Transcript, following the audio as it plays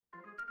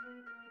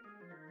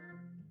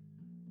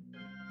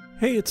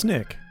Hey, it's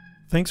Nick.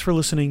 Thanks for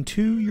listening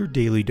to Your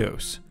Daily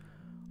Dose.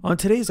 On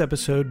today's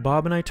episode,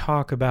 Bob and I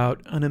talk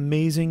about an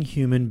amazing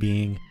human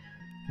being,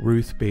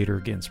 Ruth Bader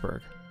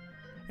Ginsburg,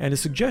 and a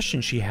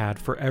suggestion she had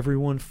for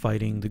everyone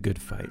fighting the good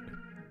fight.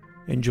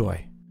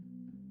 Enjoy.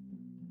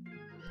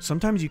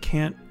 Sometimes you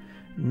can't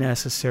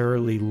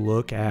necessarily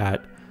look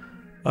at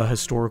a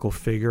historical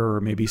figure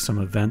or maybe some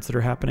events that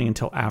are happening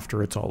until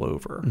after it's all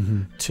over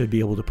to be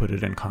able to put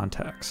it in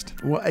context.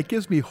 Well, it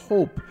gives me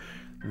hope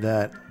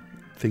that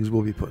things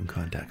will be put in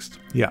context.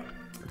 Yeah.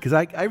 Because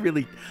I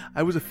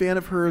was a fan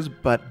of hers,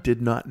 but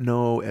did not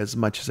know as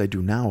much as I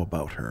do now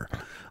about her.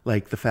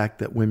 Like the fact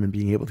that women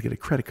being able to get a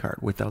credit card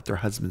without their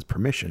husband's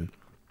permission.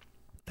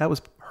 That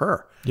was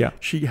her. Yeah.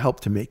 She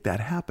helped to make that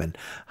happen.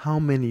 How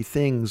many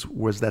things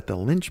was that the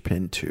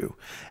linchpin to?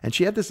 And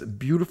she had this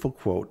beautiful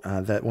quote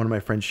that one of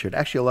my friends shared.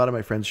 Actually, a lot of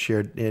my friends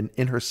shared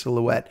in her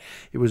silhouette.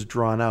 It was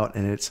drawn out,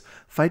 and it's,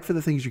 fight for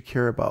the things you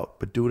care about,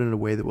 but do it in a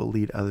way that will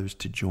lead others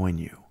to join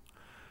you.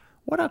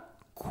 What a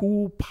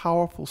cool,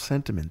 powerful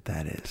sentiment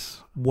that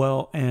is.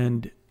 Well,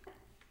 and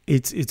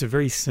it's a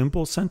very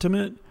simple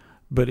sentiment,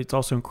 but it's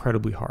also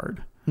incredibly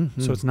hard.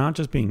 So it's not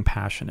just being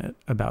passionate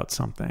about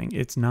something.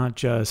 It's not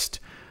just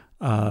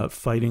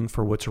fighting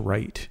for what's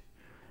right.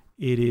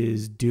 It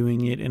is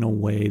doing it in a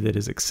way that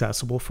is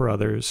accessible for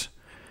others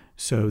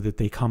so that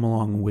they come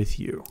along with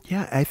you.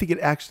 Yeah, I think it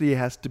actually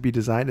has to be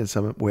designed in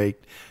some way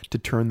to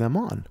turn them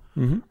on,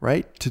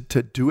 right?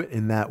 To do it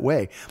in that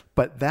way.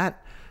 But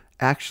that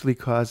actually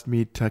caused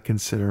me to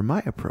consider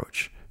my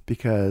approach,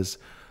 because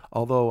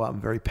although I'm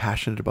very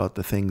passionate about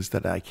the things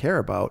that I care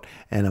about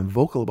and I'm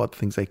vocal about the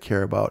things I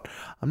care about,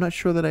 I'm not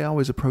sure that I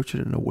always approach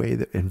it in a way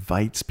that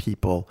invites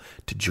people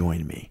to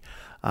join me.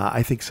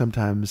 I think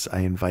sometimes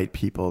I invite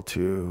people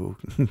to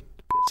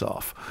piss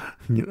off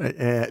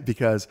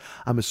because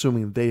I'm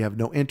assuming they have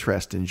no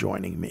interest in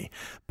joining me.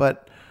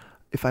 But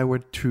if I were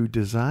to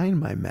design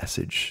my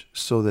message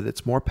so that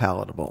it's more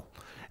palatable,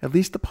 at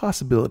least the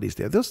possibilities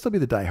there. There'll still be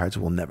the diehards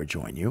who will never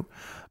join you.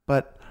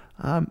 But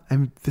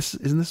isn't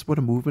this what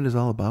a movement is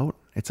all about?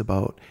 It's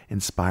about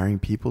inspiring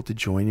people to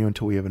join you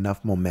until we have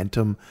enough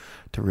momentum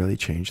to really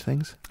change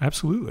things?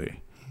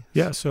 Absolutely.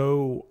 Yeah,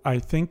 so I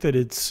think that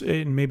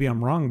and maybe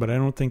I'm wrong, but I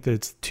don't think that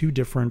it's too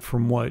different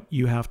from what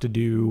you have to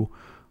do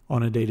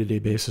on a day-to-day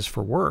basis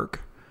for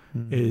work.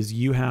 Is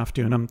you have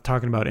to, and I'm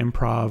talking about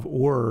improv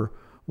or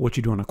what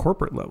you do on a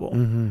corporate level,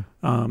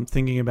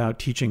 thinking about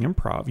teaching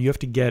improv, you have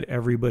to get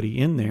everybody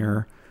in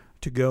there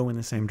to go in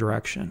the same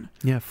direction.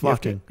 Yeah,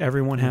 flocking.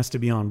 Everyone has to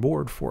be on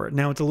board for it.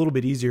 Now it's a little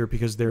bit easier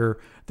because they're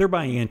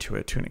buying into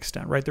it to an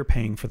extent, right? They're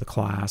paying for the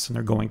class and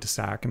they're going to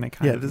SAC and they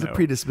kind of there's know a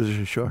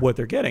predisposition, sure, what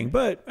they're getting.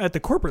 But at the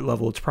corporate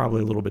level, it's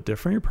probably a little bit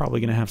different. You're probably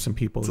going to have some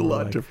people who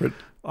are like different,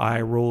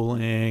 eye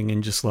rolling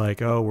and just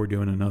like, oh, we're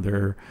doing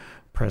another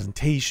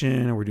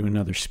presentation or we're doing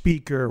another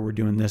speaker, we're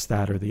doing this,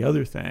 that, or the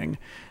other thing.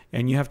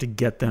 And you have to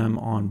get them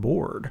on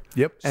board.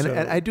 Yep. And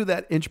I do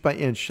that inch by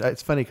inch.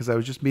 It's funny because I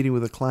was just meeting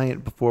with a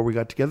client before we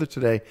got together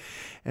today.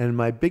 And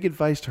my big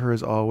advice to her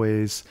is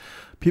always,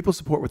 people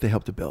support what they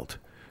help to build.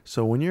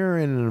 So when you're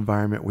in an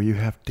environment where you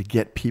have to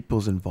get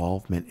people's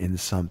involvement in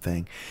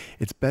something,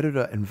 it's better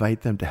to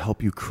invite them to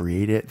help you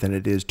create it than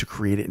it is to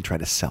create it and try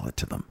to sell it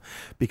to them.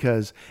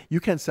 Because you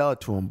can sell it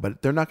to them,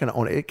 but they're not going to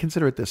own it.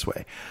 Consider it this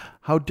way.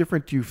 How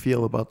different do you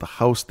feel about the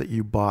house that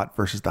you bought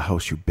versus the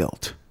house you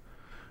built?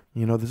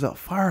 You know, there's a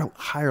far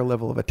higher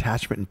level of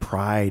attachment and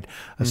pride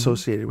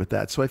associated with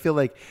that. So I feel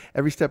like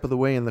every step of the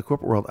way in the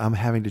corporate world, I'm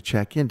having to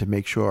check in to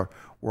make sure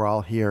we're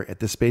all here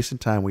at this space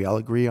and time. We all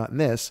agree on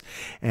this,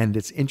 and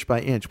it's inch by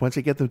inch. Once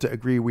I get them to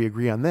agree, we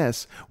agree on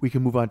this, we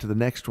can move on to the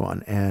next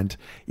one, and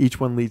each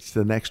one leads to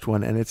the next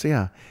one. And it's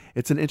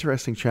an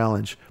interesting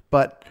challenge.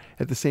 But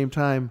at the same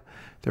time,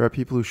 there are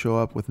people who show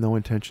up with no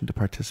intention to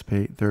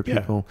participate. There are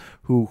people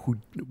who,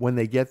 when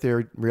they get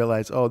there,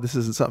 realize, oh, this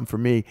isn't something for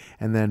me,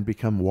 and then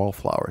become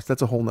wallflowers.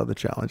 That's a whole nother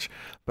challenge.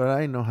 But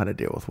I know how to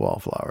deal with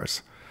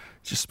wallflowers.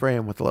 Just spray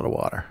them with a little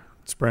water.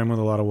 Spray them with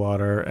a lot of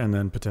water and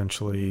then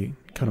potentially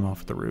cut them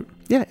off at the root.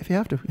 Yeah, if you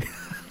have to.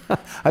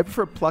 I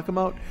prefer pluck them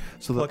out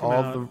so that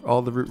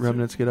all the root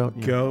remnants get out.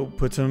 Go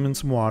put them in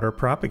some water,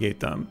 propagate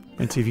them,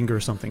 and see if you can grow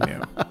something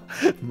new.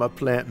 My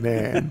plant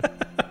man.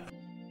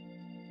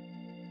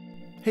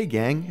 Hey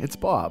gang, it's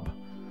Bob.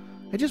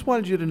 I just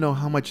wanted you to know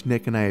how much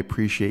Nick and I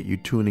appreciate you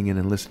tuning in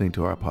and listening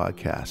to our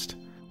podcast.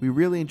 We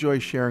really enjoy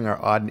sharing our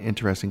odd and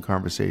interesting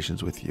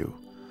conversations with you.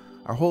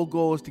 Our whole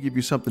goal is to give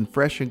you something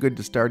fresh and good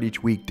to start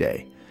each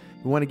weekday.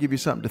 We want to give you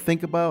something to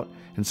think about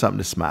and something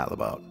to smile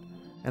about.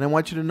 And I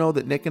want you to know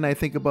that Nick and I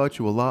think about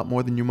you a lot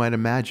more than you might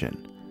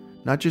imagine.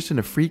 Not just in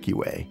a freaky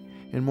way,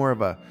 in more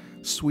of a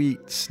sweet,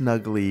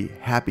 snuggly,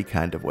 happy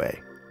kind of way,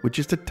 with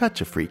just a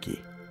touch of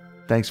freaky.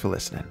 Thanks for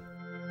listening.